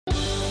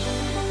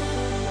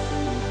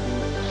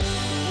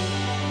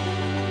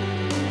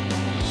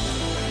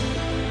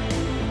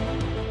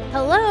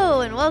Hello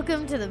and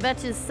welcome to the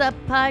Betches Sup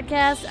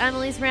podcast. I'm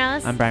Elise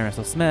Morales. I'm Brian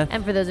Russell Smith.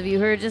 And for those of you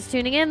who are just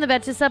tuning in, the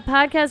Betches Sup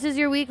podcast is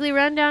your weekly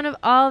rundown of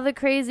all the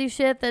crazy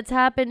shit that's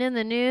happened in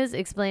the news,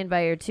 explained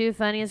by your two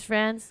funniest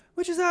friends.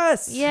 Which is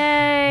us.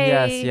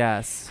 Yay!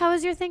 Yes. How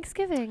was your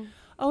Thanksgiving?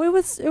 Oh, it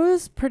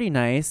was pretty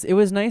nice. It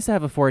was nice to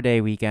have a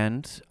 4-day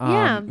weekend.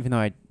 Yeah. Even though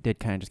I did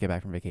kind of just get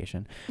back from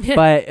vacation.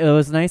 But it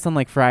was nice on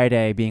like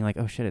Friday being like,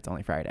 oh shit, it's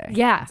only Friday.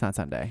 Yeah. It's not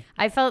Sunday.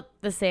 I felt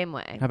the same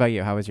way. How about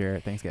you? How was your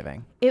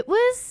Thanksgiving? It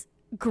was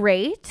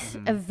great.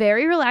 A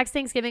very relaxed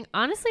Thanksgiving.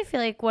 Honestly, I feel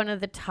like one of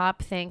the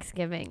top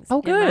Thanksgivings in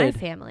my good.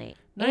 family.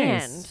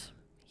 Nice. And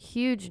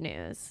huge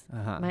news.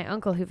 Uh-huh. My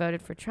uncle who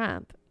voted for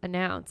Trump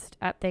announced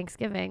at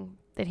Thanksgiving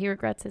that he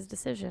regrets his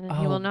decision and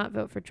he Oh. will not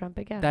vote for Trump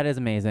again. That is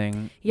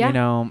amazing. Yeah. You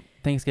know,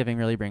 Thanksgiving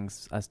really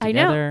brings us I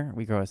know. together.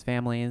 We grow as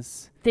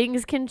families.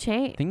 Things can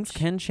change. Things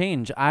can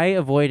change. I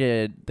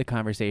avoided the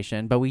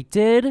conversation, but we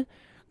did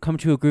come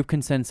to a group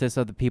consensus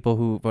of the people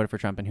who voted for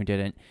Trump and who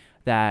didn't,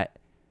 that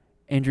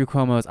Andrew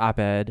Cuomo's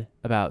op-ed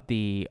about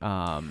the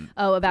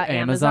about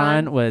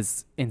Amazon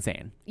was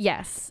insane.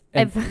 Yes.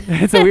 And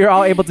so we were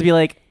all able to be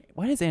like,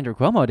 what is Andrew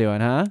Cuomo doing,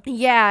 huh?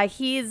 Yeah,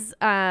 he's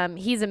a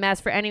mess.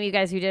 For any of you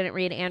guys who didn't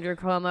read, Andrew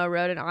Cuomo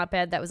wrote an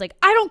op-ed that was like,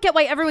 I don't get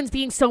why everyone's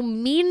being so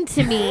mean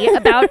to me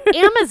about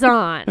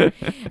Amazon.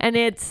 And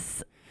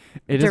it's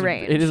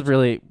deranged. It is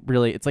really,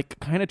 really, it's like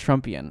kind of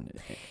Trumpian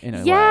in a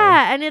way.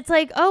 Yeah, and it's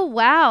like, oh,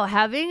 wow,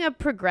 having a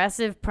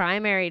progressive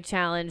primary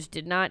challenge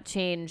did not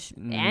change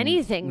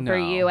anything for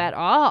no. you at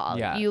all.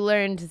 Yeah. You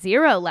learned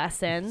zero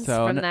lessons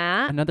from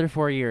that. Another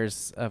 4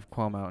 years of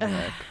Cuomo in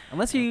work.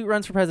 Unless he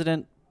runs for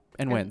president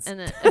and wins. Oh,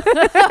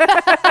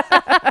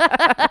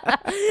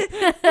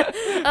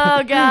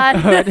 God.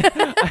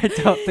 I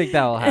don't think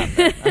that will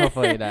happen.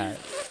 Hopefully not.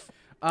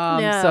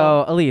 No.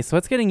 So, Elise,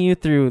 what's getting you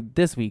through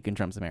this week in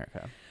Trump's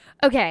America?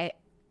 Okay.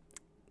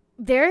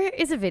 There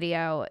is a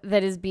video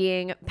that is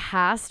being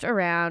passed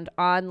around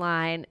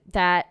online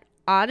that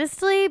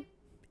honestly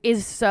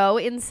is so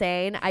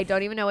insane. I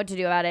don't even know what to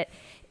do about it.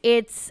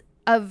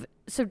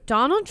 So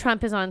Donald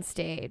Trump is on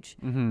stage.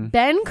 Mm-hmm.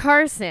 Ben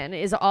Carson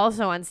is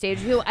also on stage,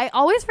 who I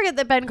always forget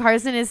that Ben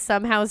Carson is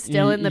somehow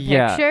still in the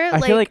picture.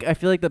 I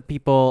feel like the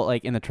people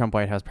like in the Trump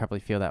White Hehouse probably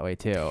feel that way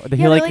too.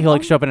 they're like, He'll oh,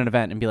 show up at an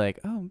event and be like,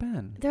 "Oh,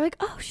 Ben." They're like,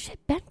 "Oh shit,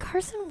 Ben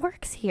Carson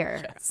works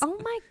here." Yes. Oh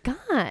my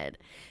God.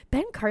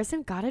 Ben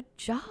Carson got a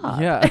job.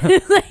 Yeah.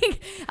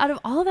 Like out of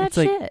all that It's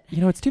shit. like,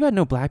 you know, it's too bad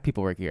no black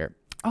people work here.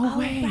 Oh,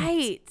 wait.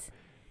 Right.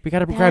 We got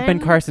to grab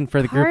Ben Carson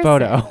for the group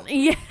photo.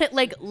 Yeah,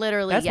 like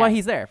literally. That's yes. why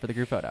he's there, for the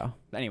group photo.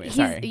 Anyway,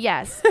 sorry.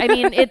 Yes. I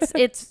mean,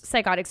 it's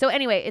psychotic. So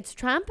anyway, it's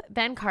Trump,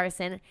 Ben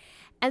Carson,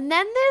 and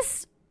then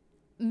this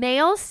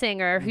male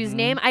singer whose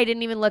name I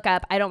didn't even look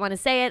up. I don't want to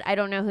say it. I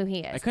don't know who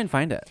he I is. couldn't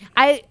find it.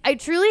 I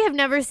truly have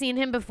never seen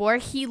him before.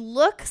 He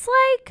looks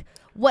like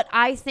what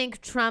I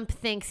think Trump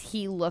thinks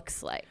he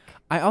looks like.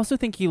 I also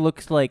think he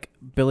looks like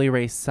Billy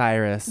Ray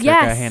Cyrus, circa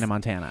Yes. Hannah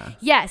Montana.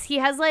 Yes, he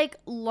has like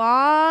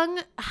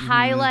long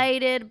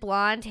highlighted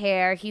blonde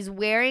hair. He's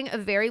wearing a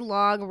very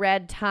long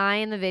red tie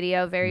in the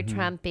video, very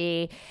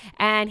Trumpy,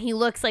 and he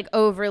looks like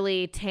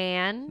overly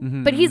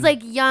tan. But he's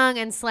like young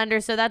and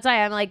slender, so that's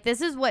why I'm like, this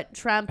is what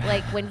Trump,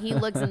 like when he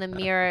looks in the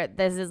mirror,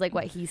 this is like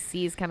what he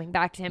sees coming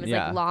back to him. It's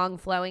like long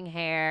flowing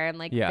hair and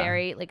like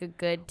very like a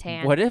good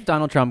tan. What if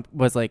Donald Trump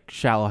was like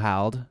shallow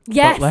howled?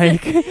 Yes. But,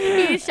 like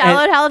He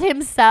shallow held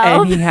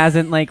himself. and he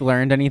hasn't like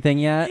learned anything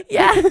yet.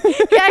 Yeah,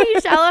 he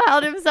shallow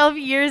held himself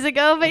years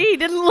ago, but he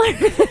didn't learn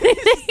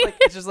anything.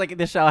 It's just like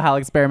the shallow hell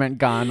experiment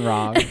gone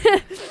wrong.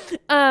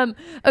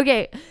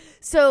 Okay,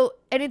 so,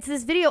 and it's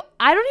this video.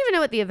 I don't even know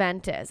what the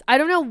event is. I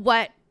don't know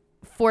what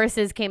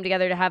forces came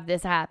together to have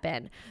this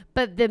happen,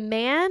 but the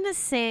man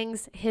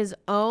sings his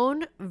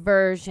own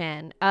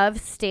version of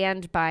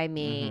Stand By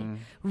Me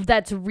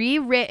that's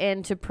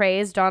rewritten to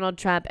praise Donald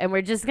Trump, and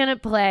we're just gonna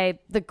play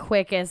the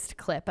quickest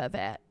clip of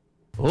it.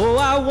 Oh,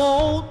 I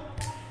won't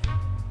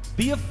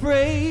be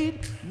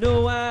afraid.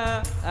 No,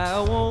 I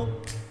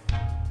won't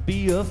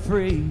be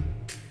afraid.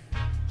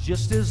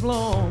 Just as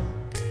long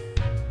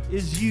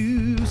as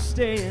you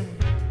stand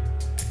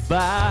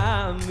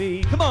by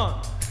me. Come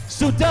on.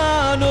 So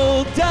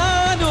Donald,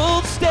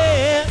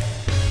 stand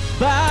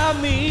by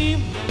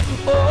me.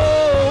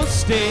 Oh,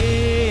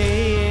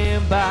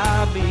 stand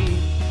by me.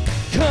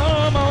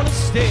 Come on and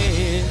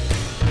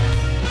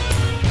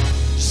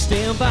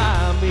stand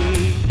by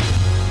me.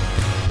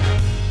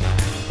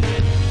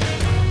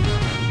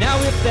 Now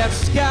if that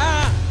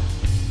sky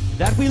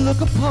that we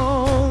look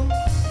upon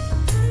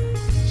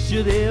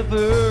should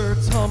ever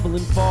tumble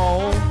and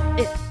fall,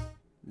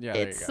 Yeah,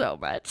 It's so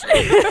much.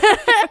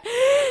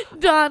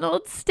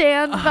 Donald,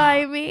 stand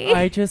by me.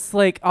 I just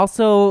like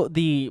also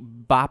the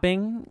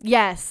bopping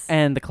Yes.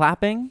 and the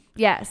clapping.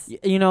 Yes.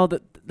 You know,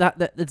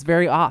 that it's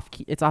very off.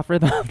 It's off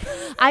rhythm.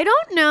 I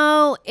don't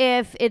know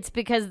if it's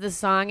because the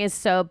song is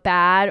so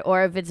bad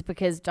or if it's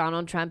because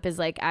Donald Trump is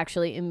like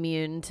actually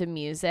immune to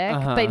music.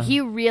 But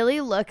he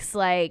really looks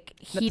like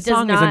he does not. The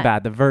song isn't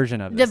bad. The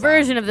version of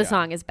the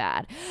song is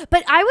bad.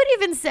 But I would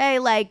even say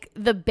like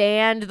the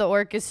band, the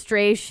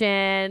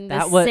orchestration,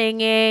 the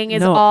singing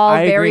is all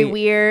very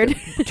weird.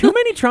 Too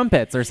many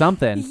trumpets or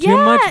something. Yeah. Too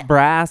much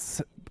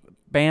brass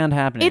band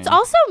happening. It's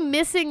also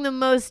missing the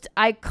most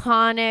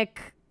iconic,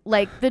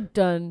 like the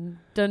dun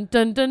dun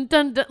dun dun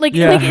dun dun. Like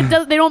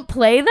they don't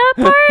play that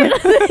part.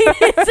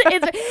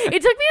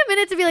 It took me a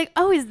minute to be like,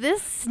 oh, is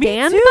this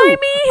Stand By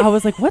Me? I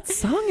was like, what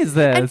song is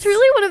this? It's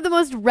truly one of the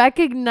most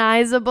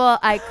recognizable,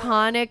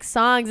 iconic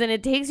songs, and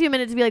it takes you a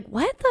minute to be like,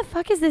 what the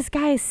fuck is this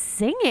guy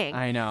singing?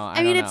 I know.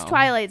 I mean, it's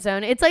Twilight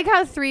Zone. It's like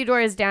how Three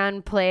Doors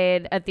Down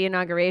played at the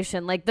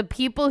inauguration. Like the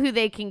people who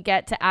they can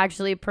get to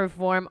actually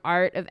perform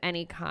art of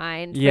any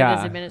kind for this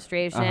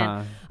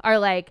administration are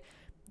like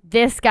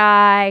this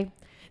guy,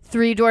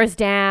 Three Doors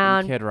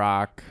Down, Kid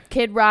Rock,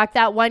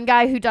 that one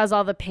guy who does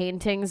all the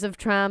paintings of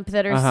Trump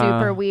that are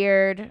super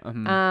weird.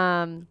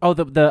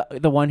 The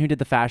one who did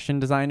the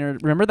fashion designer.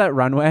 Remember that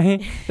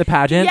runway, the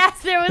pageant?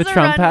 Yes, there was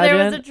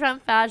there was a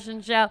Trump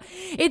fashion show.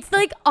 It's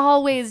like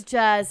always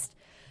just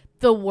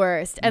the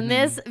worst. And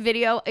this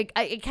video,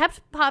 it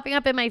kept popping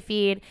up in my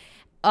feed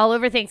all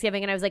over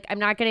Thanksgiving, and I was like, I'm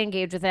not going to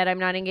engage with it. I'm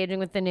not engaging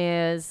with the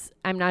news.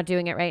 I'm not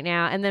doing it right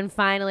now. And then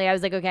finally I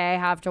was like, okay, I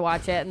have to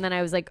watch it. And then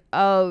I was like,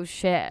 oh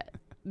shit,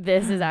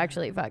 this is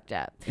actually fucked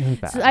up.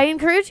 So I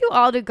encourage you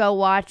all to go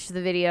watch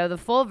the video, the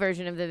full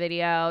version of the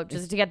video,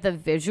 just to get the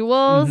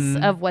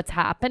visuals of what's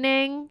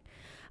happening.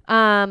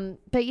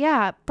 But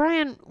yeah,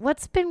 Brian,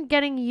 what's been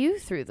getting you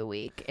through the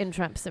week in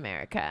Trump's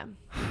America?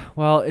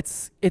 Well,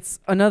 it's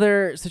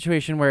another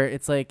situation where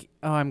it's like,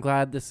 oh, I'm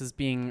glad this is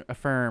being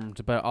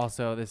affirmed, but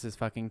also this is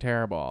fucking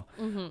terrible.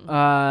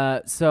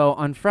 So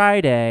on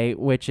Friday,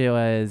 which it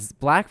was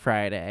Black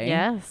Friday.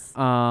 Yes.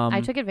 I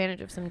took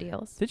advantage of some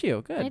deals. Did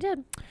you? Good. I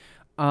did.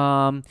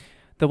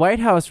 The White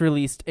House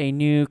released a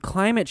new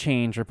climate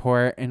change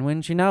report, and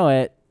wouldn't you know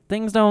it,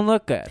 things don't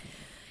look good.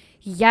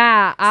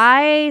 Yeah,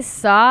 I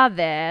saw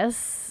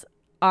this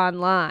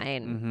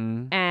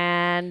online,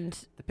 and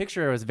the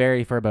picture was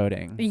very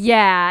foreboding.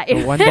 Yeah.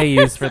 The one they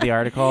used for the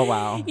article,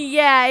 wow.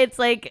 Yeah, it's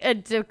like a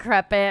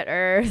decrepit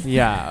Earth.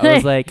 Yeah, I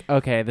was like,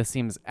 okay, this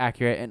seems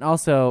accurate. And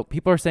also,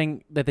 people are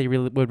saying that they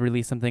would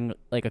release something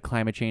like a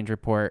climate change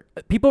report.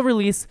 People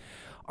release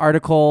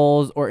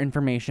articles or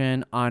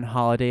information on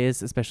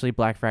holidays, especially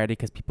Black Friday,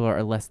 because people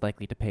are less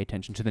likely to pay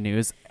attention to the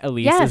news.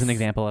 Elise is an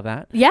example of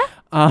that. Yeah.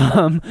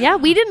 Yeah,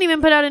 we didn't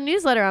even put out a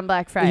newsletter on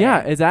Black Friday. Yeah,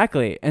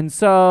 exactly. And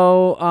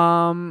so,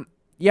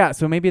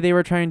 so maybe they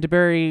were trying to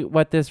bury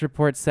what this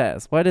report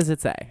says. What does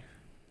it say?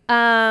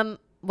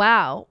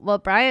 Wow. Well,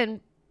 Brian,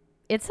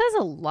 it says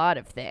a lot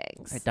of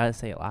things. It does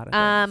say a lot of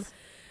things.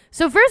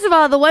 So first of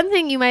all, the one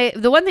thing I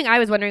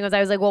was wondering was, I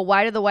was like, well,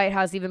 why did the White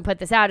House even put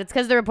this out? It's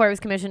because the report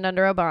was commissioned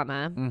under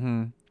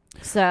Obama.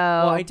 So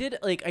well,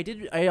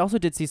 I also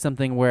did see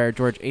something where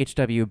George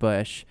H.W.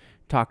 Bush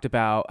talked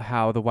about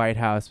how the White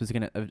House was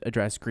going to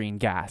address green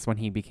gas when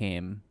he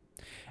became,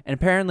 and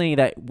apparently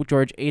that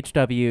George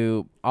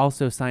H.W.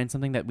 also signed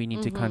something that we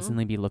need to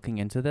constantly be looking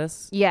into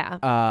this.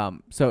 Yeah.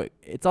 So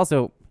it's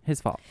also his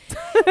fault.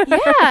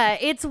 Yeah,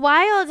 it's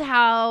wild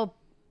how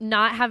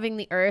not having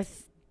the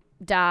Earth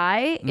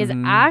die is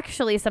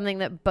actually something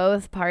that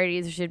both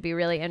parties should be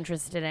really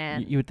interested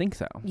in. You would think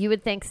so. You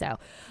would think so.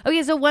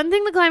 Okay, so one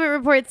thing the climate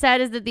report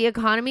said is that the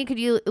economy could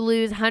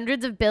lose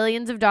hundreds of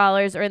billions of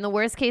dollars, or in the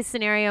worst case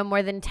scenario,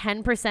 more than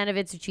 10% of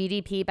its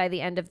GDP by the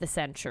end of the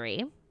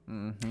century.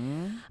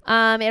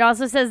 It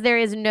also says there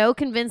is no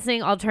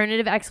convincing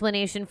alternative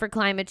explanation for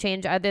climate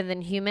change other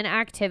than human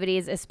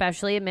activities,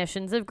 especially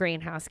emissions of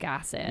greenhouse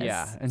gases.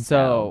 Yeah, and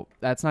so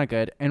that's not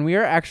good. And we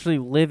are actually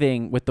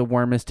living with the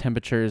warmest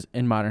temperatures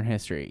in modern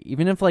history.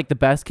 Even if like the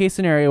best case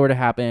scenario were to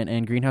happen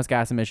and greenhouse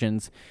gas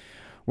emissions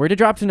were to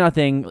drop to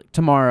nothing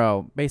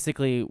tomorrow,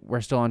 basically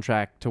we're still on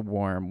track to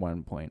warm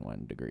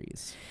 1.1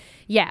 degrees.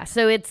 Yeah,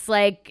 so it's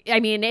like, I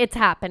mean, it's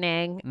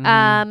happening.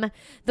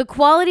 The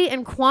quality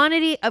and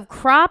quantity of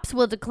crops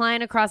will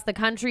decline across the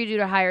country due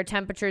to higher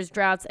temperatures,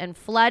 droughts, and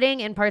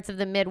flooding. In parts of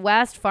the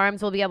Midwest,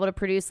 farms will be able to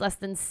produce less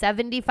than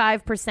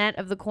 75%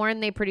 of the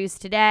corn they produce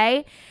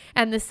today.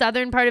 And the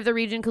southern part of the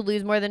region could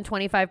lose more than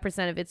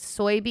 25% of its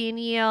soybean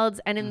yields.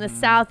 And in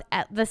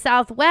the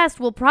Southwest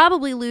will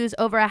probably lose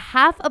over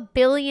 500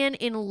 million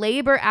in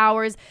labor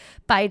hours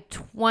by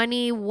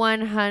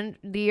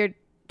 2100.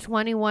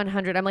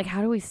 I'm like,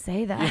 how do we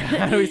say that?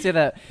 How do we say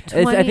that?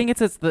 I think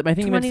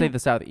you meant to say the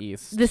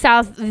Southeast. The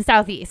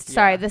Southeast.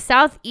 Sorry, the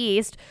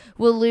Southeast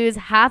will lose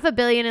 500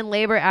 million in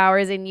labor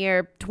hours in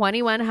year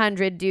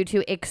 2100 due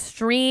to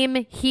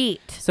extreme heat.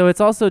 So it's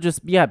also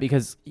just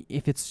because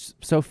if it's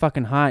so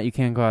fucking hot, you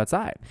can't go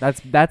outside.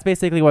 That's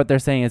basically what they're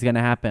saying is going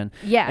to happen.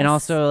 Yes. And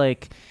also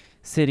like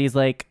cities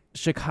like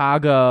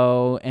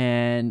Chicago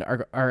and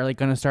are like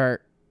going to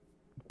start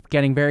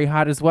getting very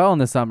hot as well in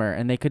the summer,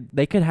 and they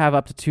could have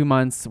up to 2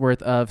 months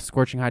worth of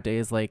scorching hot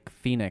days like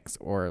Phoenix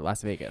or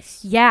Las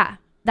Vegas. Yeah.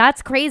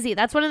 That's crazy.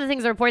 That's one of the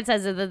things the report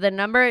says, is that the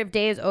number of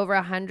days over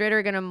 100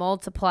 are going to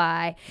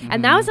multiply.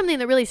 And that was something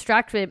that really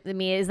struck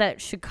me, is that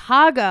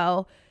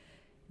Chicago,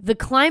 the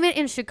climate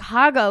in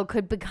Chicago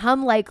could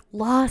become like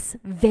Las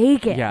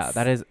Vegas. Yeah,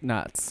 that is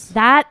nuts.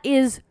 That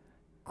is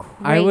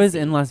crazy. I was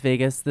in Las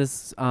Vegas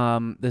this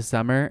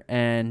summer,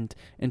 and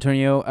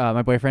Antonio,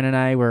 my boyfriend, and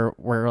I were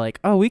like,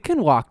 oh, we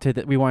can walk to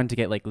we wanted to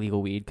get like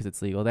legal weed because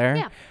it's legal there.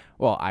 Yeah.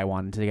 Well, I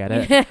wanted to get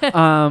it.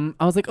 I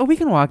was like, oh, we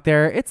can walk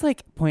there. It's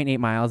like 0.8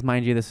 miles.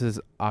 Mind you, this is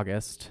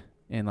August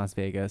in Las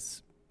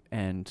Vegas,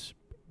 and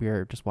we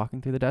were just walking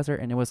through the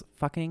desert, and it was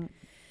fucking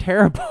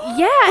terrible.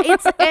 Yeah,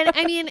 and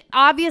I mean,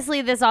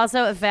 obviously this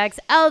also affects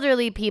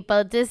elderly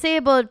people,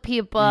 disabled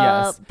people,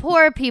 Yes.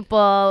 poor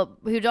people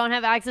who don't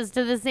have access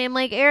to the same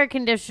like air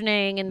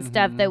conditioning and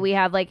stuff that we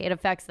have. Like, it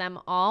affects them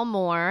all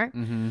more.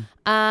 And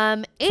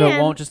So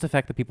it won't just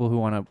affect the people who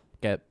want to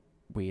get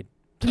weed.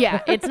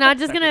 yeah, it's not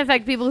just going to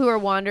affect people who are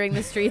wandering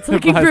the streets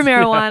looking for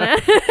marijuana.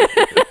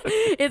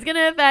 It's going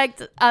to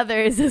affect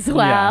others as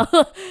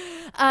well.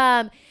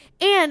 And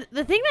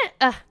the thing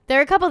that there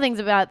are a couple things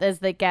about this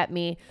that get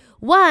me.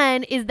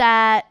 One is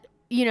that,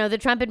 you know, the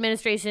Trump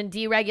administration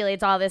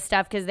deregulates all this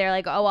stuff because they're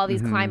like, oh, all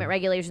these climate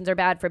regulations are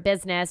bad for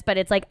business. But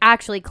it's like,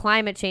 actually,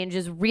 climate change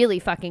is really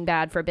fucking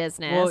bad for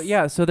business. Well,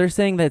 yeah. So they're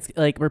saying that it's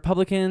like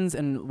Republicans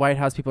and White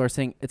House people are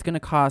saying it's going to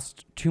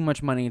cost too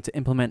much money to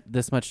implement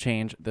this much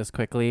change this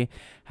quickly.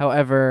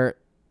 However,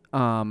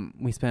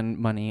 we spend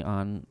money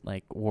on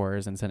like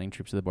wars and sending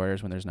troops to the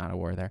borders when there's not a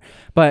war there.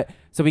 But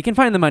so we can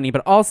find the money,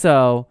 but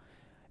also,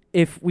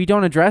 if we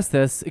don't address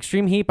this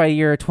extreme heat by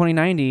year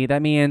 2090,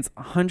 that means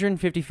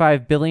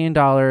 $155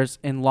 billion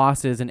in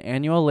losses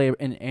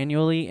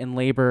annually in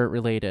labor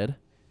related.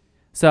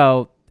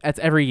 So that's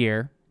every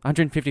year,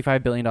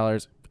 $155 billion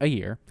a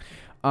year.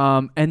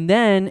 And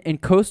then in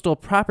coastal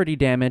property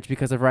damage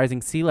because of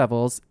rising sea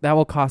levels, that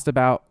will cost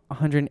about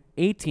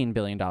 $118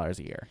 billion a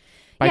year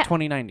by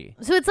 2090.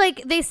 So it's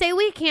like they say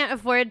we can't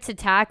afford to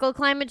tackle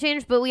climate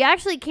change, but we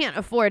actually can't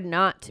afford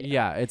not to.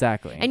 Yeah,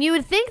 exactly. And you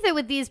would think that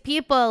with these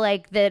people,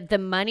 like the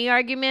money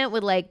argument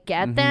would like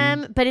get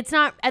them, but it's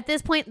not. At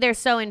this point, they're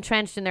so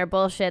entrenched in their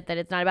bullshit that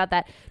it's not about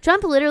that.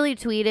 Trump literally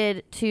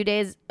tweeted 2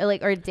 days,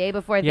 like, or a day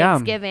before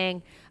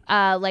Thanksgiving,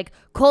 like,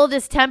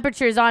 coldest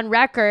temperatures on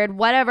record.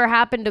 Whatever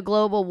happened to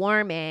global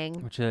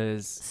warming? Which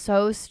is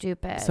so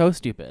stupid. so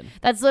stupid.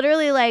 That's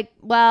literally like,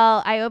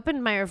 well, I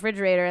opened my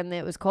refrigerator and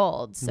it was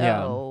cold.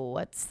 So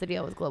what's the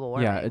deal with global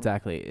warming? Yeah,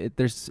 exactly.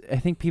 I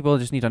think people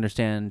just need to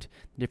understand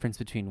the difference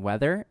between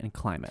weather and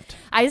climate.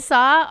 I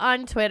saw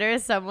on Twitter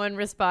someone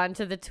respond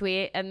to the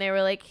tweet and they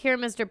were like, here,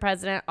 Mr.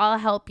 President, I'll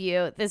help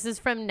you. This is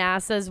from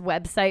NASA's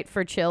website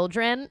for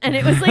children. And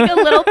it was like a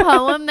little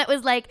poem that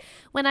was like,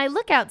 when I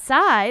look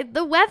outside,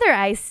 the weather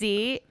I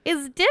see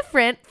is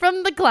different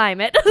from the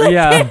climate.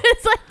 Yeah.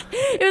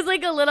 It was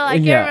like a little, I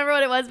can't remember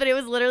what it was, but it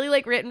was literally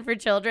like written for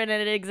children,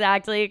 and it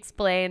exactly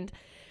explained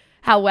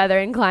how weather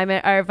and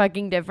climate are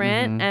fucking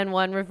different. And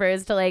one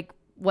refers to like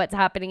what's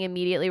happening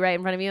immediately right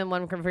in front of you, and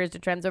one refers to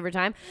trends over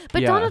time.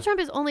 But Donald Trump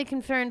is only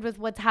concerned with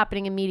what's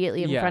happening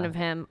immediately in front of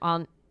him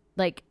on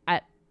like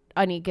at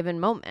any given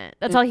moment.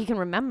 That's all he can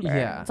remember.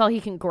 Yeah. That's all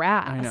he can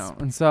grasp. I know.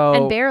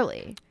 And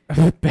barely.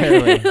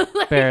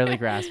 barely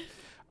grasp.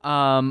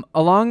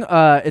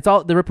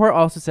 The report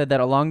also said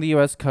that along the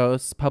U.S.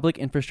 coast, public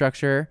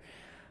infrastructure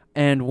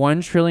and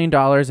 $1 trillion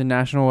in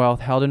national wealth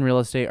held in real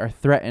estate are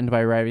threatened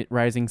by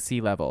rising sea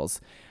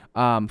levels.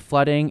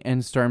 Flooding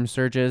and storm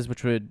surges,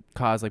 which would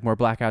cause like more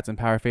blackouts and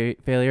power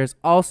failures.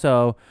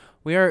 Also,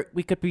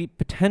 we could be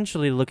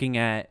potentially looking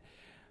at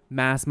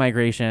mass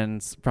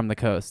migrations from the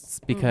coasts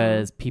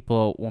because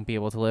people won't be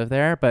able to live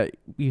there. But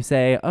you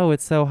say, oh,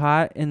 it's so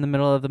hot in the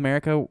middle of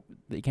America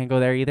that you can't go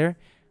there either.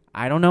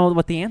 I don't know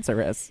what the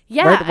answer is.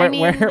 Yeah,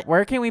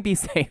 where can we be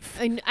safe?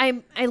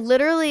 I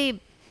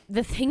literally,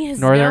 the thing is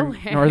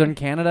northern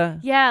Canada.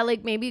 Yeah,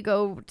 like maybe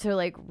go to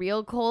like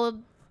real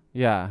cold.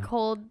 Yeah,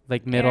 cold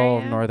like middle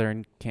area.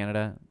 Northern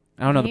Canada.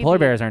 I don't know. Maybe. The polar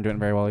bears aren't doing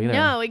very well either.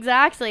 No,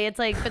 exactly. It's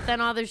like, but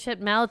then all their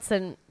shit melts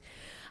and.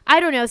 I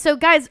don't know. So,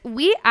 guys,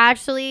 we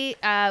actually,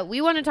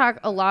 we want to talk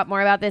a lot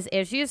more about this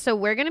issue. So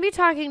we're going to be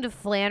talking to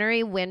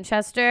Flannery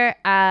Winchester,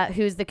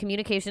 who's the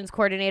communications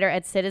coordinator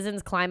at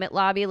Citizens Climate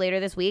Lobby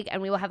later this week.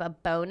 And we will have a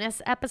bonus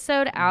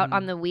episode out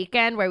on the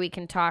weekend where we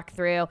can talk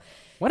through.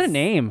 What a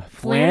name.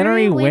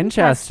 Flannery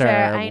Winchester.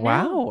 I know.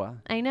 Wow.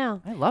 I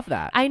know. I love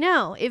that. I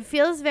know. It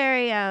feels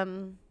very...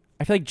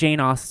 I feel like Jane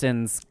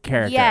Austen's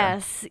character.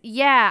 Yes.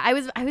 Yeah. I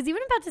was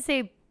even about to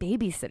say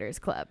Babysitter's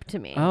Club to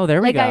me. Oh,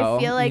 there we go. I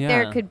feel like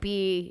there could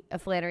be a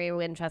Flannery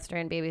Winchester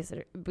and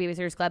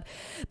Babysitter's Club.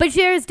 But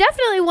there's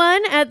definitely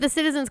one at the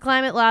Citizens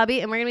Climate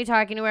Lobby, and we're going to be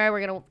talking to her.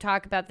 We're going to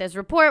talk about this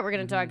report. We're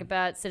going to talk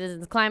about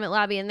Citizens Climate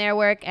Lobby and their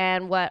work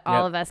and what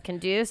all of us can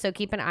do. So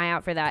keep an eye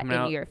out for that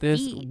in your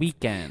this feed.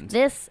 weekend.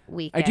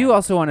 I do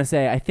also want to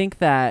say, I think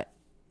that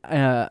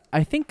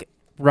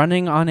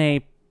running on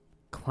a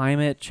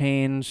climate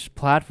change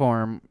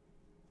platform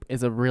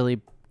is a really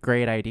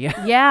great idea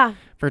Yeah.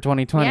 for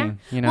 2020. Yeah.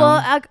 You know.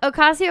 Well,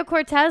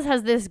 Ocasio-Cortez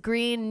has this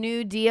Green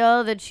New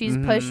Deal that she's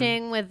Mhm.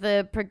 pushing with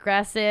the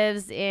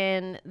progressives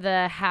in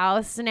the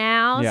House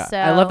now. yeah, So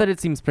I love that it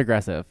seems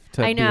progressive.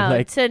 To I be know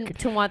like,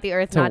 to want the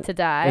Earth to- not to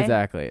die.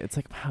 Exactly. It's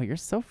like, wow, you're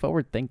so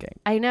forward thinking.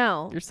 I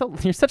know.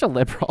 You're such a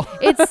liberal.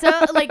 It's so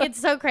it's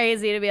so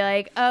crazy to be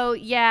like, oh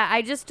yeah,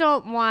 I just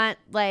don't want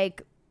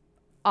like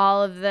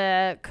all of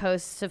the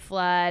coasts to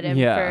flood and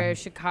Yeah. for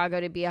Chicago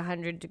to be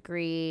 100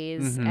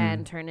 degrees Mhm.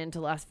 and turn into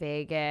Las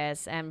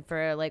Vegas and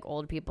for like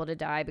old people to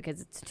die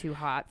because it's too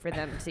hot for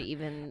them to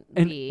even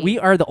And be. we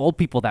are the old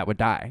people that would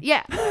die.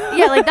 Yeah.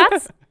 Yeah, like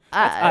that's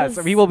us.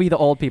 Us. We will be the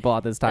old people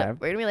at this Yeah, time.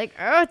 we're gonna be like,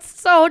 oh, it's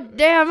so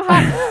damn hot.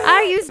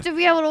 I used to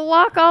be able to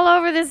walk all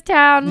over this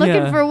town looking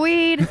Yeah. for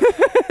weed,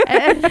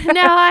 and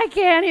now I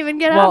can't even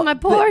get out of my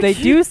porch. They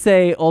do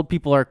say old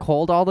people are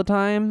cold all the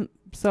time,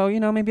 so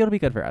maybe it'll be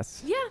good for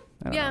us. Yeah,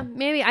 I don't yeah, know.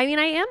 maybe. I mean,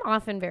 I am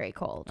often very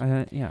cold.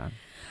 Yeah.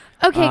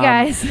 Okay, Um,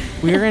 guys.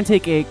 We are going to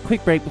take a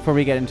quick break before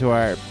we get into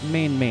our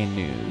main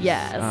news.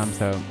 Yes.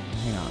 So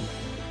hang on.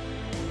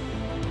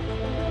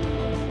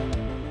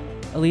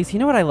 Elise, you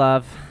know what I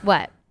love?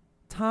 What?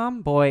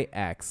 Tomboy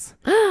X.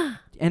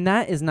 And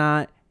that is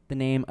not the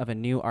name of a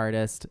new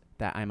artist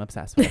that I'm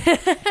obsessed with.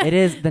 It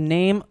is the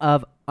name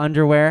of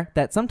underwear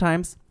that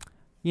sometimes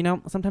I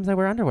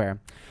wear underwear.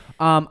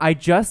 I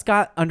just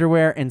got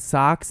underwear and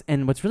socks,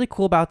 and what's really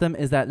cool about them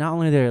is that not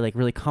only they're like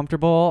really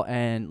comfortable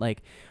and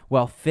like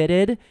well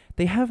fitted,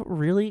 they have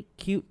really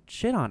cute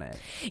shit on it.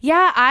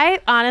 Yeah,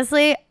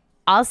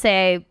 I'll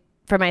say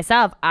for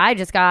myself, I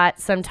just got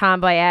some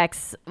Tomboy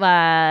X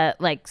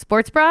like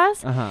sports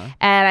bras. Uh-huh.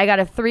 And I got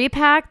a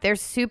 3-pack. They're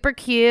super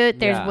cute.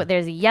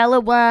 There's a yellow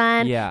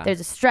one. Yeah. There's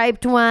a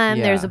striped one.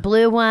 Yeah. There's a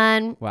blue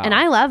one. Wow. And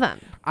I love them.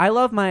 I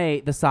love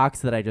the socks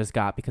that I just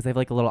got because they have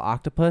like a little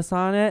octopus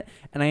on it,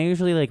 and I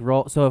usually like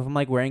roll. So if I'm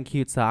like wearing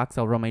cute socks,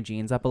 I'll roll my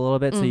jeans up a little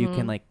bit so you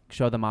can like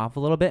show them off a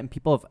little bit, and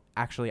people have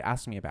actually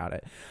asked me about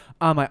it.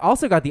 I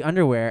also got the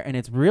underwear, and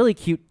it's really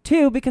cute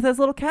too because it has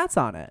little cats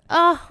on it.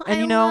 Oh,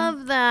 And I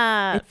love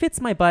that. It fits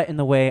my butt in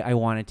the way I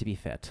want it to be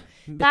fit.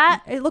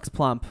 It looks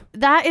plump,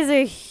 That is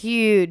a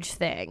huge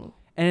thing.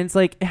 and it's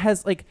like it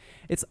has like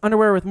it's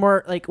underwear with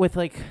more like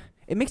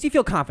it makes you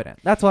feel confident.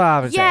 That's what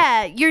I would say.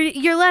 Yeah,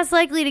 you're less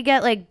likely to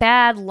get like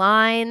bad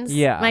lines.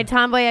 Yeah. My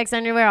Tomboy X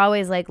underwear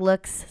always like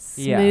looks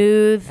Yeah.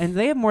 smooth. And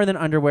they have more than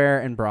underwear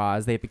and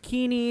bras. They have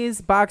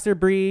bikinis, boxer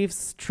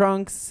briefs,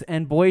 trunks,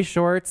 and boy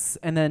shorts.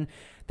 And then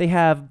they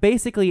have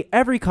basically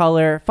every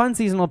color, fun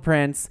seasonal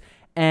prints,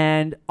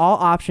 and all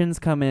options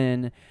come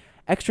in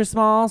extra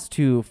smalls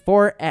to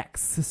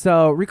 4X.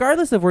 So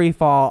regardless of where you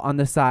fall on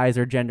the size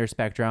or gender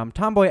spectrum,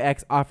 Tomboy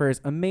X offers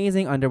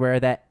amazing underwear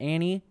that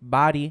any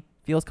body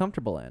feels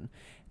comfortable in.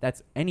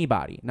 That's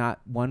anybody, not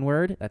one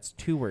word. That's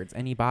 2 words,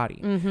 anybody.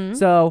 Mm-hmm.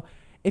 So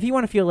if you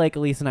want to feel like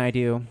Elise and I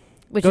do,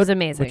 Which is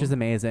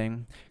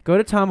amazing. go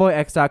to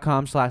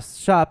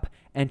tomboyx.com/shop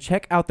and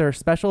check out their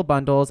special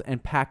bundles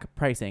and pack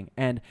pricing.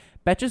 And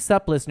Betches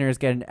Sup listeners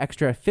get an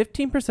extra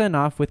 15%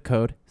 off with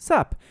code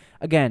SUP.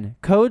 Again,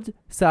 code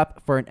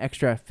SUP for an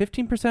extra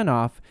 15%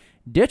 off.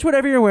 Ditch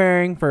whatever you're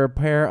wearing for a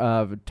pair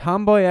of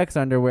Tomboy X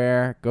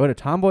underwear. Go to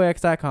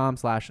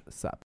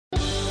tomboyx.com/sup.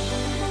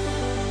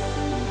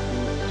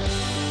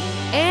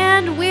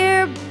 And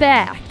we're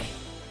back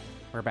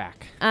We're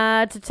back.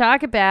 to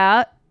talk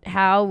about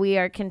how we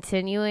are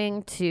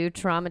continuing to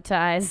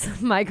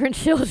traumatize migrant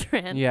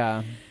children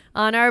Yeah.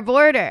 on our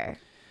border.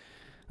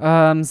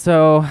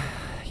 So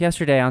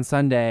yesterday on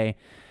Sunday,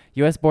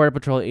 U.S. Border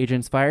Patrol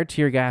agents fired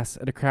tear gas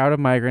at a crowd of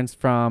migrants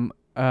from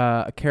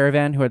a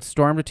caravan who had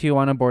stormed a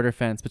Tijuana border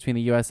fence between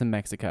the U.S. and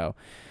Mexico.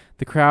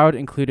 The crowd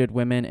included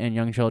women and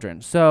young children.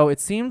 So it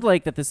seemed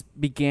like that this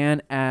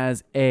began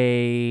as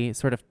a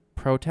sort of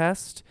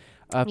protest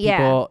of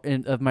people,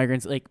 of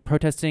migrants, like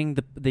protesting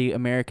the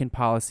American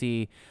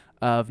policy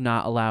of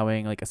not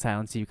allowing like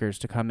asylum seekers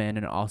to come in,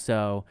 and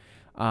also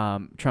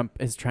Trump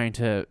is trying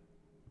to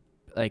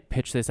like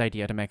pitch this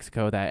idea to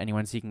Mexico that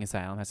anyone seeking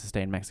asylum has to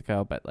stay in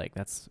Mexico, but like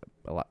that's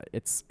a lot.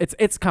 It's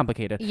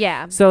complicated.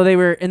 Yeah. So they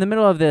were in the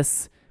middle of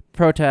this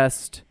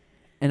protest,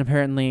 and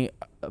apparently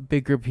a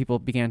big group of people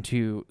began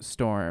to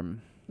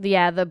storm.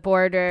 Yeah, the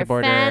border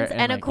fence.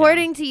 And like,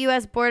 according to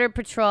U.S. Border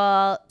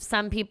Patrol,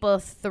 some people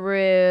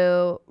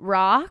threw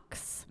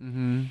rocks.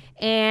 Mm-hmm.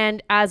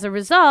 And as a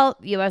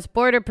result, U.S.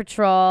 Border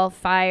Patrol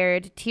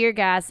fired tear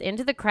gas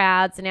into the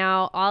crowds.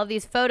 Now, all of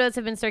these photos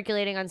have been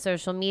circulating on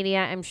social media.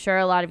 I'm sure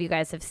a lot of you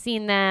guys have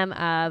seen them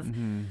of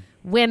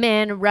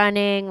women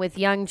running with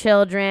young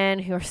children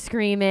who are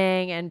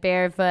screaming and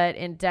barefoot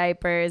in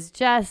diapers.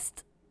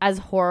 Just as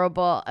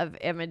horrible of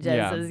images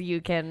as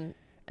you can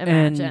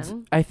imagine.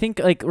 And I think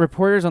like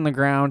reporters on the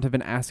ground have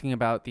been asking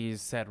about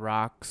these said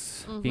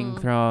rocks being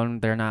thrown.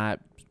 They're not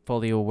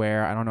fully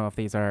aware. I don't know if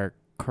these are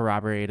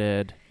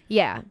corroborated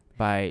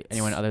by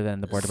anyone other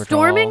than the Border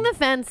Patrol. Storming the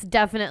fence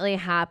definitely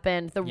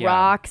happened. The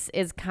rocks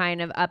is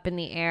kind of up in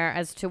the air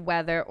as to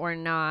whether or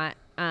not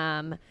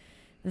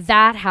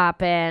that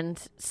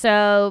happened.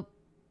 So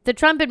the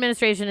Trump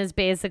administration is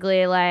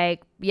basically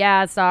like,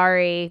 yeah,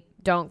 sorry,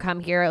 don't come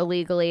here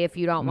illegally if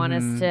you don't want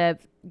us to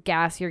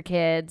gas your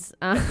kids.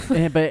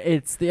 But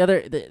it's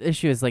the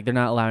issue is like they're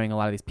not allowing a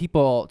lot of these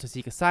people to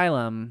seek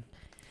asylum,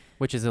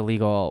 which is a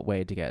legal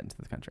way to get into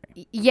the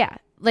country. Yeah,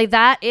 like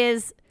that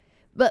is,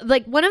 but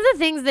like one of the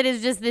things that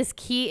is just this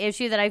key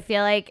issue that I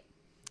feel like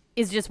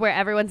is just where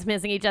everyone's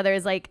missing each other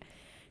is like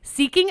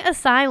seeking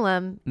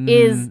asylum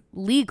is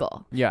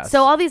legal. Yes.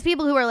 So all these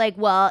people who are like,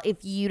 well,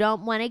 if you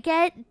don't want to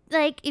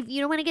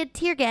get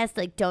tear gassed,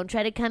 like don't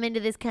try to come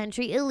into this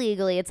country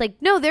illegally. It's like,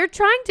 no, they're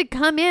trying to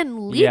come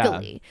in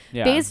legally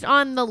based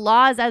on the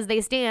laws as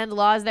they stand,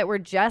 laws that were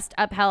just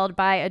upheld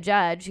by a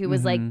judge who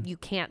was like, you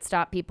can't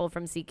stop people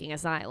from seeking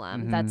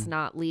asylum. That's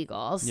not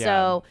legal. Yeah.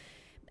 So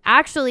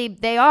actually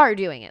they are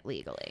doing it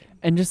legally.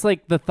 And just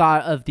like the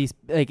thought of these,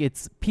 like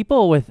it's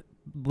people with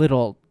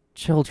little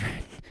children.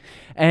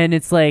 And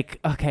it's like,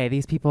 okay,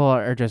 these people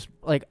are just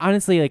like,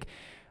 honestly, like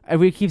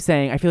we keep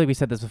saying, I feel like we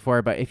said this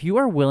before, but if you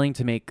are willing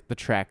to make the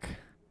trek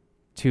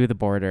to the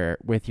border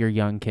with your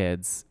young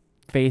kids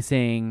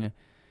facing,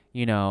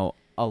 you know,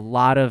 a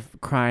lot of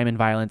crime and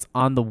violence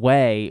on the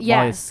way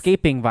while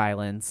escaping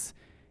violence,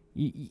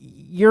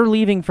 you're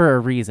leaving for a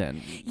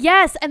reason.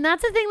 Yes, and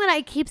that's the thing that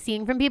I keep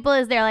seeing from people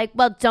is they're like,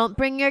 well, don't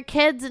bring your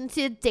kids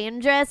into a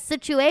dangerous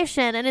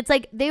situation. And it's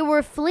like they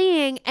were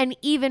fleeing an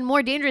even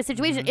more dangerous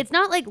situation. It's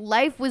not like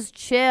life was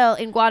chill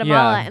in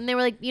Guatemala and they were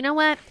like, you know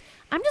what?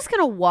 I'm just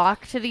going to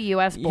walk to the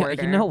U.S. border.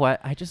 Yeah, you know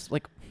what?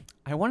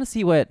 I want to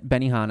see what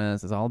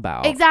Benihana's is all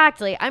about.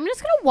 Exactly. I'm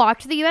just going to walk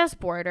to the U.S.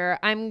 border.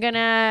 I'm going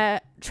to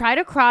try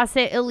to cross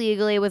it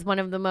illegally with one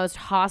of the most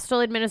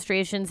hostile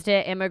administrations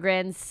to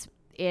immigrants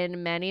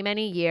in many,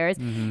 many years,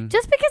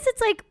 just because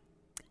it's like,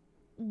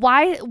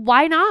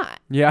 why not?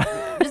 Yeah.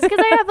 Just because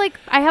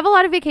I have a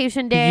lot of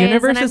vacation days. The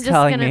universe and I'm is just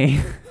telling me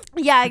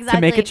yeah, exactly.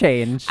 to make a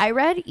change. I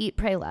read Eat,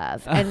 Pray,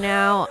 Love, and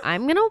now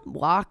I'm going to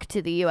walk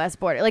to the U.S.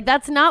 border. Like,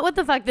 that's not what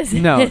the fuck this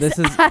is. No, this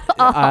is at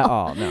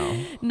all.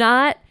 No.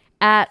 Not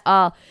at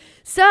all.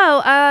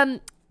 So,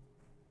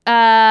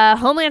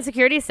 Homeland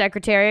Security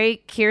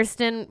Secretary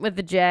Kirsten with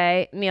the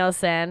J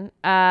Nielsen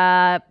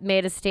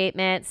made a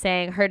statement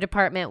saying her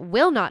department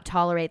will not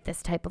tolerate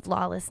this type of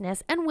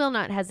lawlessness and will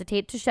not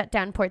hesitate to shut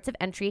down ports of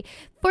entry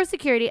for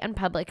security and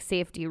public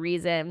safety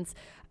reasons.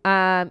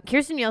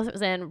 Kirsten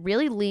Nielsen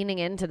really leaning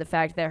into the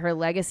fact that her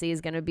legacy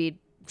is going to be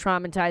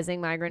traumatizing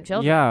migrant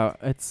children. Yeah,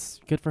 it's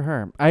good for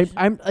her.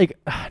 I'm like,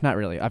 not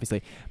really,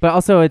 obviously, but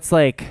also it's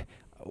like,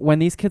 when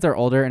these kids are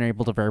older and are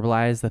able to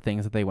verbalize the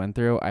things that they went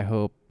through, I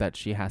hope that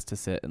she has to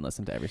sit and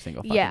listen to every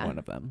single fucking one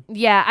of them.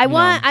 Yeah, I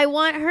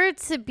want her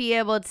to be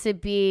able to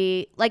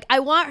be like, I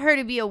want her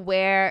to be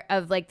aware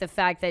of like the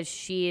fact that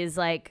she is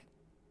like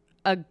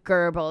a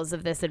Goebbels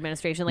of this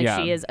administration. Like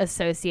she is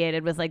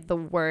associated with like the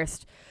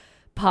worst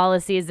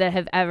policies that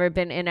have ever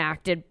been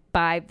enacted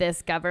by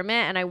this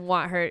government, and I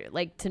want her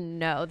like to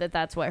know that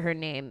that's what her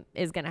name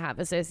is going to have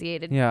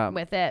associated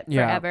with it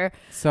forever.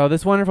 So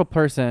this wonderful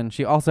person,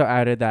 she also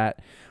added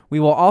that we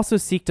will also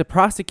seek to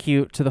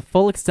prosecute to the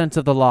full extent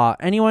of the law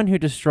anyone who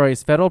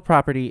destroys federal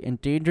property,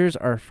 endangers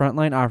our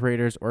frontline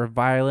operators, or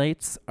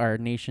violates our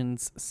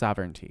nation's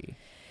sovereignty.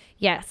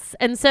 Yes.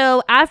 And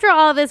so after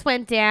all of this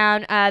went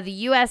down, the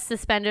U.S.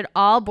 suspended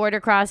all border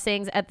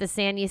crossings at the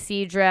San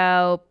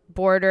Ysidro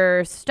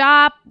border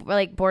stop,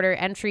 like border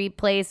entry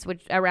place,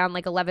 which around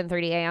like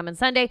 11:30 a.m. on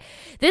Sunday.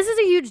 This is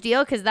a huge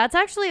deal because that's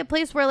actually a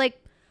place where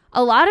like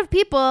a lot of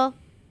people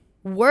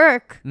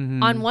work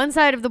on one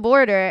side of the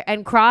border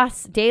and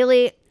cross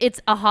daily.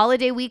 It's a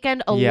holiday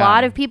weekend. A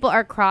lot of people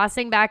are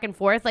crossing back and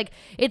forth. Like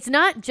it's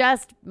not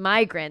just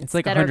migrants. It's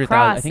like that are 100,000.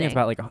 crossing. I think it's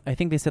about like, I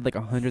think they said like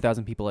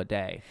 100,000 people a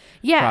day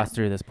cross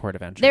through this port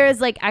of entry. There is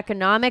like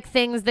economic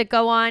things that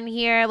go on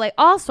here, like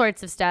all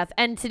sorts of stuff.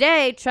 And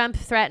today Trump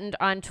threatened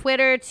on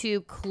Twitter to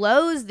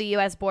close the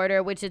U.S.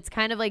 border, which it's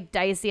kind of like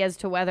dicey as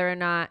to whether or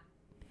not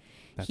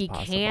he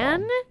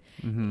can.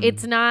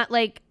 It's not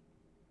like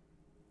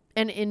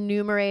an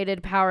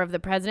enumerated power of the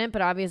president,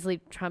 but obviously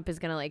Trump is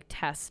going to like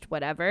test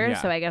whatever.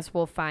 So I guess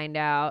we'll find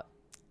out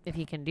if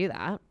he can do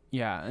that.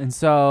 Yeah. And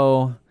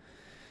so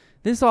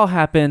this all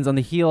happens on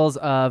the heels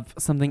of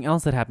something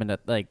else that happened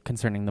at like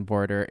concerning the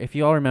border. If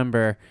you all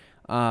remember,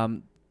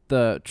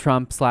 the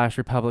Trump /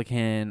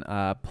 Republican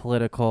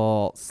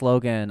political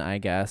slogan, I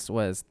guess,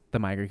 was the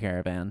migrant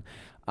caravan,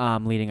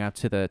 leading up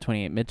to the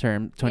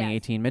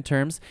 2018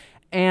 midterms.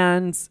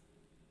 And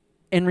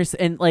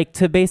like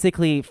to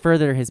basically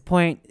further his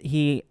point,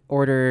 he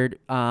ordered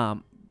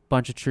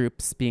bunch of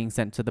troops being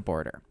sent to the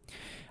border,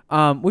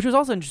 which was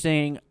also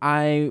interesting.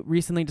 I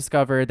recently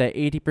discovered that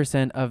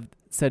 80% of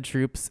said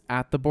troops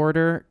at the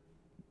border,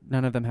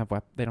 none of them have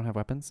they don't have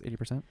weapons.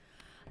 80%.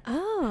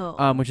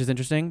 Oh. Which is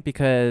interesting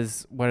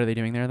because what are they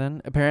doing there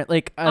then? Apparently,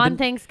 like on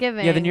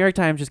Thanksgiving. Yeah, the New York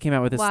Times just came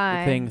out with this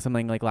thing,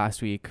 something like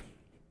last week,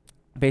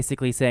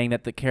 basically saying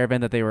that the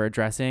caravan that they were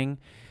addressing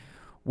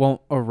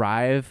won't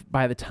arrive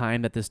by the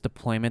time that this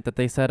deployment that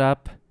they set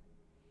up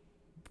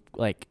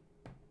like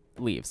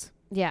leaves.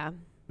 Yeah.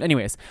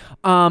 Anyways,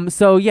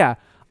 so yeah,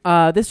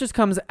 this just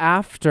comes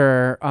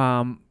after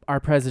our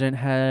president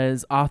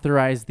has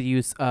authorized the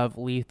use of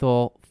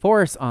lethal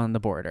force on the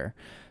border.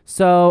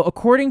 So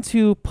according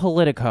to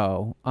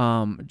Politico,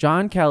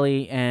 John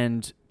Kelly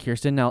and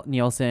Kirstjen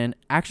Nielsen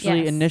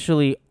actually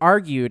initially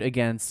argued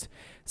against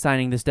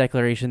signing this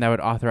declaration that would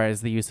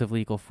authorize the use of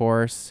legal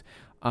force.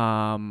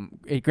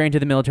 It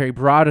granted the military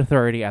broad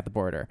authority at the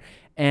border.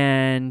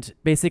 And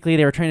basically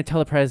they were trying to tell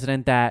the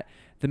president that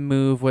the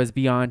move was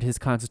beyond his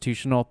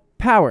constitutional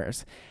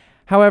powers.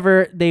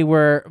 However, they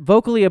were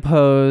vocally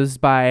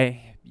opposed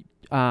by,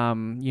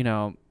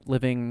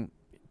 living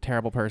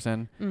terrible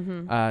person,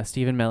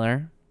 Stephen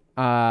Miller.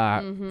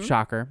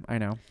 Shocker, I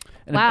know.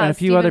 And, wow, and a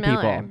few Stephen other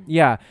Miller. people.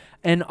 Yeah.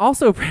 And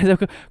also, according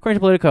to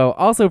Politico,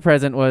 also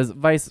present was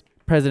Vice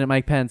President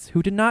Mike Pence,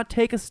 who did not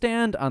take a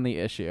stand on the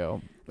issue.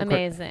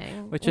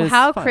 Amazing. Which well, is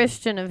how fun.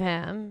 Christian of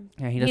him.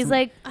 Yeah, He's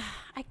like,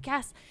 I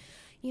guess,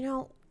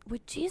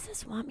 would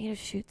Jesus want me to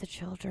shoot the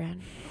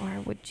children,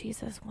 or would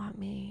Jesus want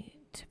me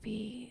to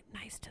be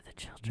nice to the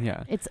children?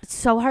 Yeah. It's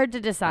so hard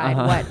to decide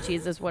what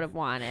Jesus would have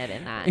wanted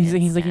in that.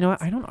 He's like, you know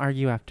what? instance. I don't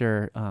argue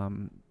after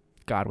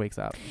God wakes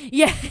up.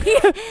 Yeah.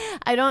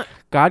 I don't.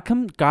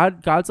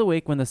 God's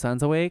awake when the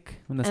sun's awake,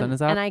 when the sun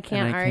is up, and I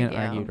can't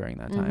argue during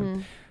that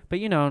time. But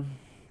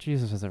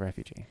Jesus was a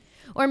refugee.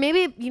 Or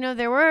maybe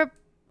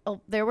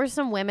there were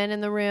some women in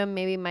the room.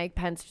 Maybe Mike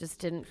Pence just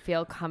didn't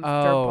feel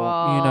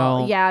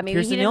comfortable. Yeah, maybe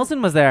Kirstjen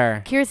Nielsen was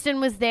there. Kirsten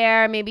was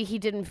there. Maybe he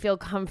didn't feel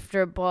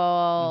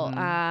comfortable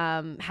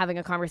having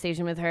a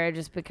conversation with her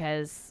just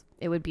because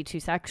it would be too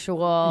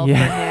sexual for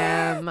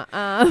him.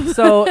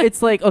 So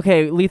it's like,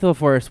 okay, lethal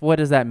force. What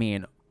does that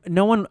mean?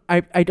 No one.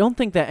 I don't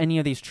think that any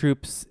of these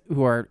troops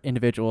who are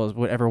individuals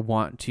would ever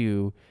want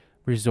to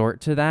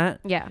resort to that.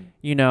 Yeah.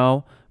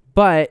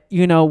 But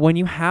when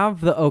you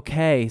have the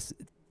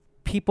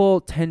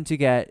people tend to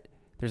get,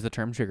 there's the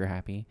term trigger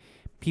happy.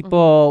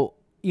 People,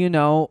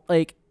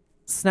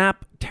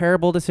 snap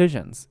terrible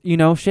decisions.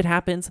 Shit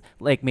happens.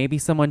 Like maybe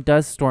someone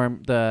does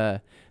storm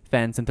the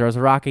fence and throws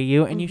a rock at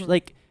you and you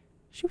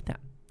shoot them.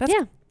 That's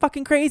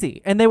fucking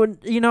crazy. And they would,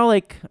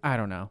 I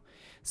don't know.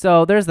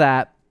 So there's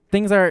that.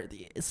 Things are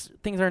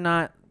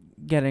not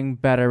getting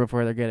better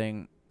before they're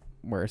getting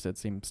worse, it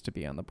seems to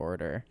be on the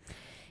border.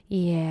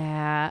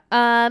 Yeah.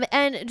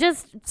 And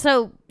just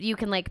so you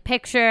can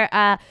picture,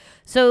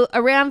 so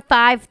around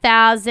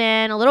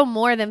 5,000, a little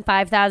more than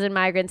 5,000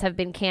 migrants have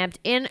been camped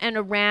in and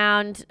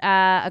around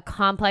a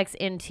complex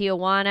in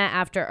Tijuana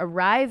after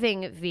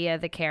arriving via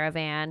the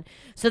caravan.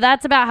 So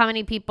that's about how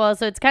many people.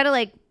 So it's kind of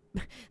like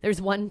there's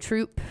one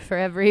troop for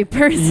every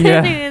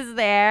person who is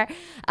there.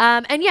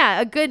 And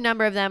a good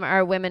number of them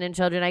are women and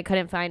children. I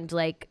couldn't find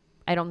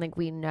I don't think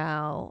we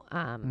know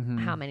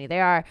how many they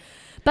are.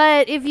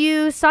 But if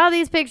you saw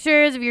these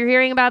pictures, if you're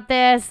hearing about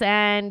this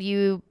and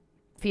you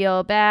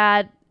feel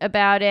bad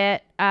about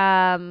it,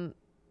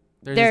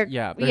 there's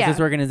this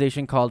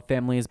organization called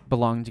Families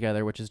Belong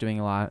Together, which is doing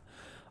a lot.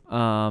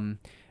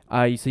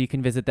 So you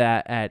can visit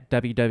that at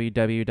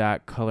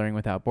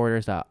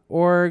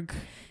www.coloringwithoutborders.org.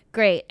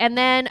 Great. And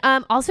then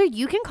also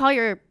you can call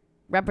your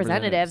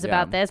representatives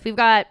about this. We've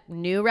got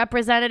new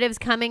representatives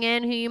coming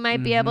in who you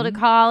might be able to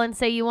call and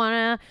say you want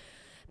a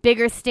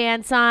bigger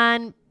stance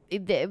on.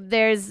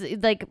 There's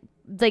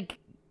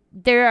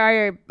there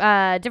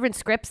are different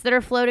scripts that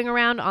are floating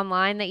around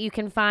online that you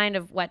can find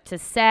of what to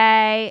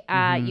say.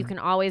 You can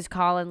always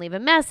call and leave a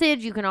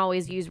message. You can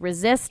always use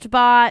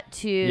ResistBot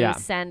to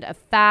send a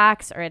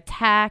fax or a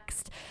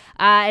text,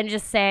 and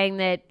just saying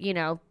that,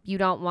 you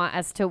don't want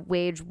us to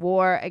wage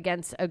war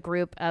against a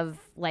group of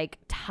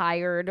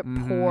tired,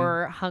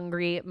 poor,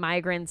 hungry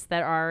migrants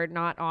that are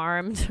not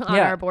armed on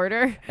our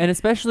border. And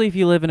especially if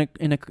you live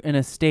in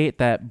a state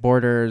that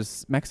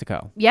borders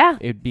Mexico. Yeah.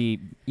 It'd be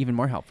even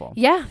more helpful.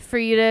 Yeah, for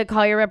you to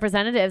call your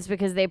representatives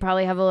because they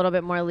probably have a little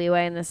bit more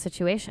leeway in this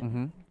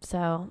situation.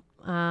 So,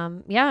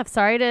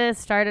 sorry to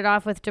start it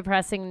off with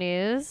depressing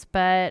news,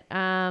 but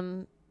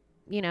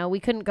we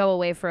couldn't go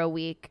away for a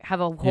week,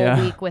 have a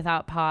whole week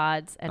without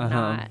pods and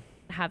not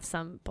have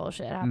some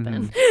bullshit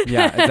happen.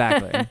 Yeah,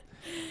 exactly.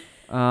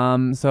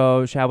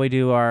 So shall we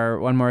do our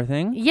one more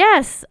thing?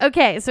 Yes.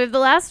 Okay. So if the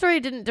last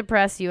story didn't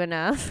depress you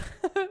enough,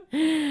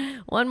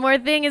 one more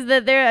thing is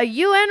that a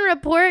UN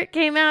report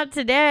came out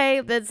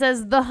today that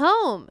says the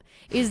home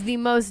is the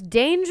most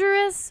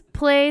dangerous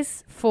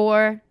place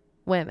for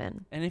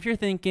women. And if you're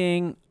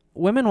thinking,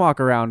 women walk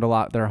around a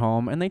lot their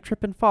home and they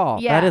trip and fall.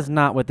 Yeah. That is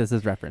not what this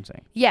is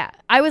referencing. Yeah.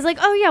 I was like,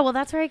 oh yeah, well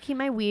that's where I keep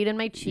my weed and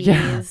my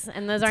cheese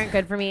and those aren't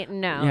good for me.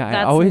 No,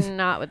 that's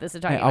not what this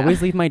is talking about. I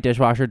always leave my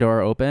dishwasher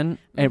door open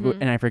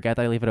and I forget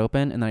that I leave it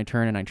open and then I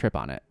turn and I trip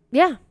on it.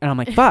 Yeah. And I'm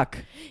like, fuck.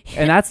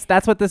 And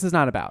that's what this is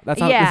not about.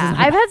 That's not what this is about.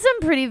 I've had some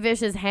pretty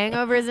vicious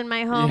hangovers in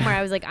my home where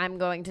I was like, I'm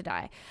going to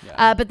die.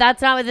 Yeah. But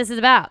that's not what this is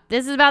about.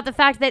 This is about the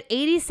fact that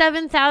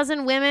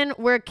 87,000 women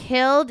were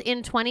killed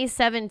in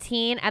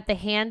 2017 at the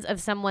hands of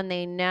someone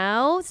they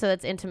know. So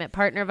it's intimate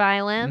partner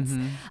violence.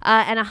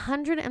 And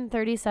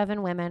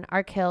 137 women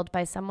are killed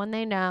by someone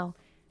they know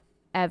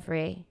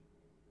every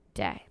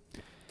day.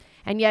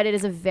 And yet it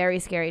is a very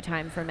scary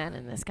time for men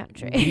in this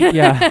country.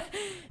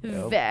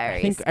 Very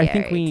I think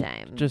scary we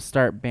time. just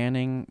start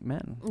banning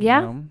men. you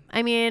Yeah. know?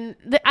 I mean,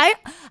 I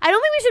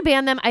don't think we should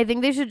ban them. I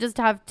think they should just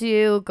have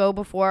to go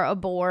before a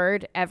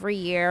board every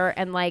year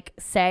and like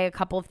say a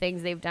couple of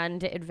things they've done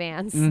to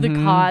advance the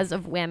cause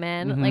of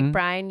women. Like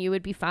Brian, you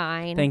would be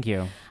fine. Thank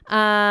you.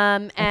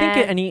 And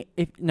I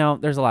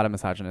think there's a lot of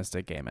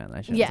misogynistic gay men.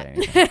 I shouldn't say Yeah.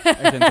 anything.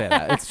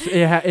 I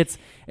shouldn't say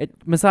that.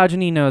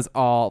 Misogyny knows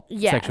all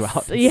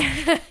sexuality.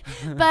 Yeah.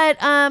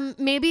 But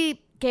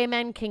maybe gay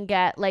men can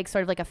get like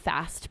sort of like a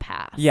fast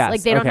pass. Yes,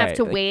 Like they don't have okay.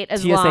 to Like wait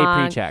as TSA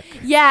long. pre-check.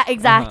 Yeah,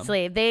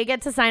 exactly. They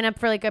get to sign up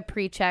for like a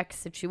pre-check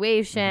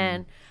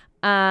situation.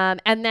 And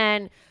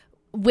then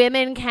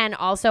women can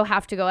also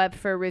have to go up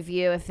for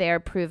review if they are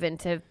proven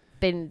to have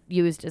been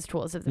used as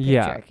tools of the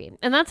Yeah. patriarchy.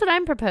 And that's what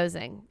I'm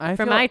proposing for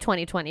feel- my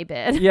 2020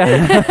 bid.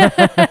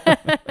 Yeah.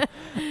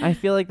 I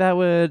feel like that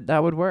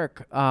would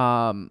work.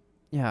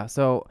 Yeah.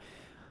 So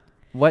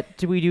what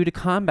do we do to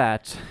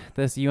combat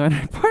this UN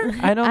report?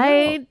 I don't know.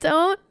 I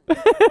don't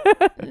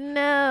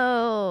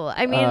know.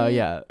 I mean,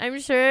 yeah. I'm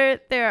sure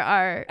there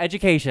are.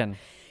 Education.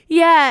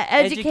 Yeah,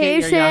 Educate your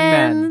education.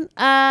 young men.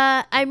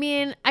 I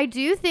mean, I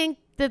do think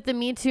that the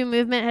Me Too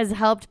movement has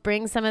helped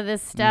bring some of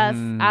this stuff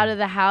out of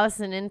the house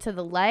and into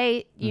the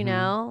light. You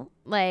know,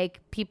 like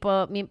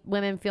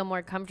women feel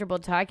more comfortable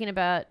talking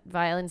about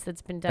violence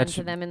that's been done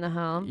to them in the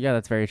home. Yeah,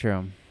 that's very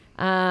true.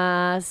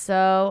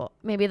 So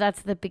maybe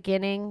that's the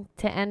beginning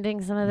to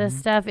ending some of this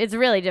stuff. It's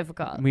really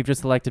difficult. We've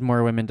just elected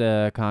more women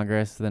to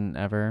Congress than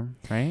ever,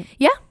 right?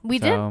 Yeah, we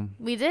So-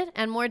 did.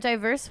 And more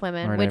diverse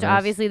women, More which diverse.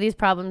 obviously these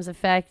problems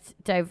affect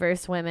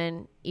diverse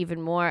women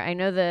even more. I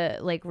know the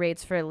like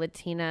rates for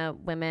Latina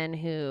women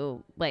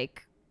who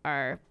like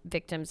are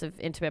victims of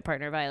intimate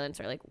partner violence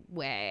are like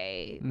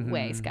way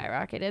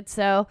skyrocketed.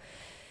 So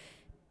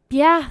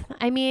yeah,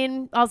 I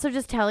mean, also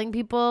just telling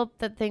people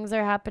that things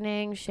are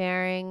happening,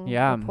 sharing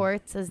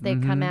reports as they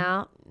come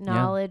out.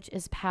 Knowledge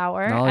is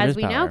power, Knowledge as is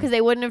we know, power. because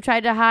they wouldn't have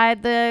tried to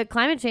hide the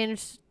climate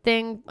change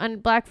thing on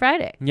Black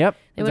Friday. Yep.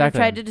 They would have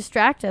tried to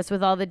distract us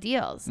with all the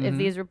deals if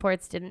these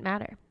reports didn't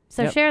matter.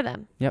 So Yep. share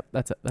them. Yep.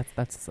 That's a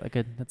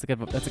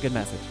good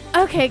message.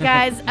 Okay,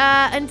 guys.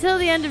 Until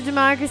the end of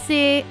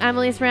democracy, I'm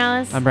Elise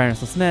Morales. I'm Brian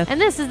Russell Smith. And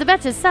this is the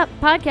Betches Sup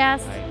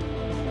podcast.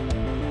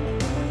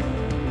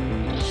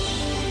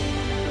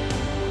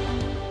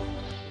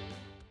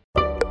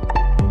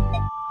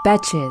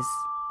 Betches.